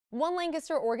One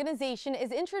Lancaster organization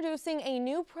is introducing a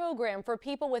new program for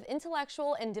people with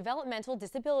intellectual and developmental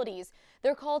disabilities.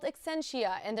 They're called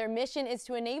Excentia, and their mission is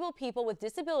to enable people with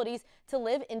disabilities to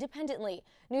live independently.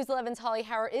 News 11's Holly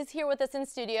Howard is here with us in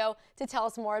studio to tell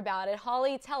us more about it.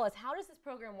 Holly, tell us, how does this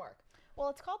program work? Well,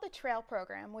 it's called the TRAIL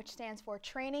program, which stands for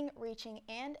Training, Reaching,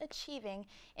 and Achieving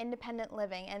Independent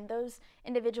Living. And those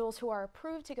individuals who are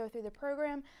approved to go through the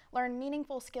program learn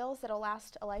meaningful skills that'll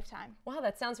last a lifetime. Wow,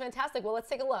 that sounds fantastic. Well, let's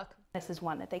take a look. This is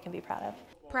one that they can be proud of.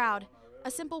 Proud,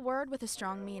 a simple word with a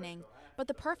strong meaning, but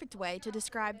the perfect way to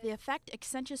describe the effect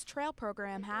Excentia's TRAIL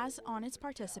program has on its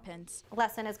participants.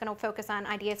 Lesson is going to focus on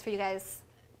ideas for you guys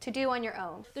to do on your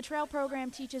own. The TRAIL program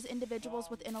teaches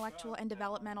individuals with intellectual and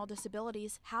developmental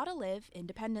disabilities how to live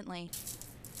independently.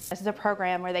 This is a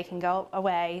program where they can go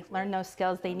away, learn those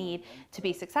skills they need to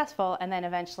be successful, and then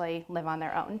eventually live on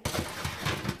their own.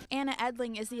 Anna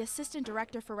Edling is the Assistant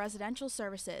Director for Residential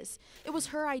Services. It was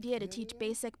her idea to teach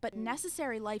basic but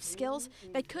necessary life skills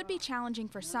that could be challenging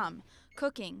for some: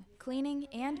 cooking, cleaning,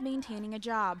 and maintaining a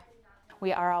job.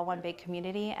 We are all one big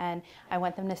community, and I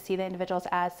want them to see the individuals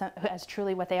as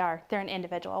truly what they are. They're an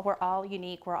individual. We're all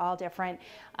unique, we're all different,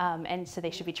 and so they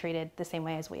should be treated the same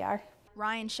way as we are.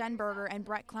 Ryan Schenberger and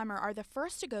Brett Clemmer are the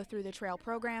first to go through the TRAIL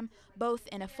program, both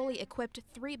in a fully equipped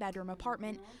 3-bedroom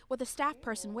apartment with a staff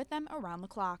person with them around the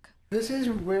clock. This is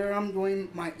where I'm doing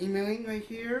my emailing right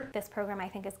here. This program, I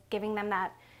think, is giving them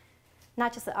that,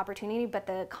 not just the opportunity, but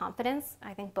the confidence.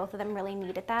 I think both of them really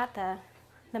needed that,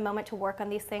 the moment to work on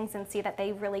these things and see that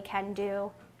they really can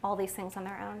do all these things on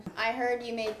their own. I heard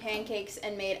you made pancakes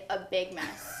and made a big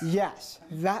mess. Yes,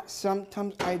 that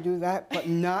sometimes I do that, but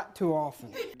not too often.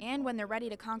 And when they're ready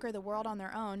to conquer the world on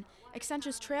their own,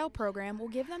 Excentia's TRAIL program will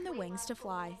give them the wings to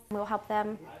fly. We'll help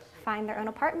them find their own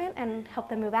apartment and help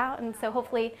them move out, and so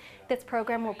hopefully this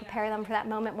program will prepare them for that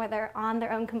moment where they're on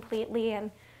their own completely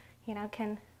and,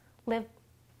 can live,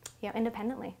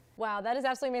 independently. Wow, that is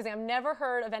absolutely amazing. I've never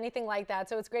heard of anything like that,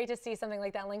 so it's great to see something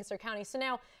like that in Lancaster County. So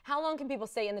now, how long can people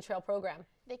stay in the TRAIL program?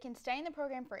 They can stay in the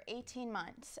program for 18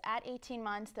 months. At 18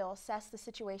 months, they'll assess the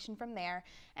situation from there,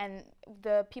 and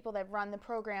the people that run the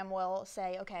program will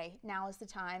say, okay, now is the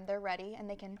time, they're ready, and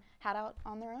they can head out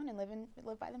on their own and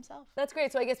live by themselves. That's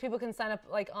great. So I guess people can sign up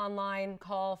online,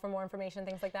 call for more information,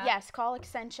 things like that? Yes, call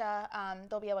Excentia.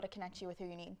 They'll be able to connect you with who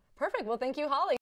you need. Perfect. Well, thank you, Holly.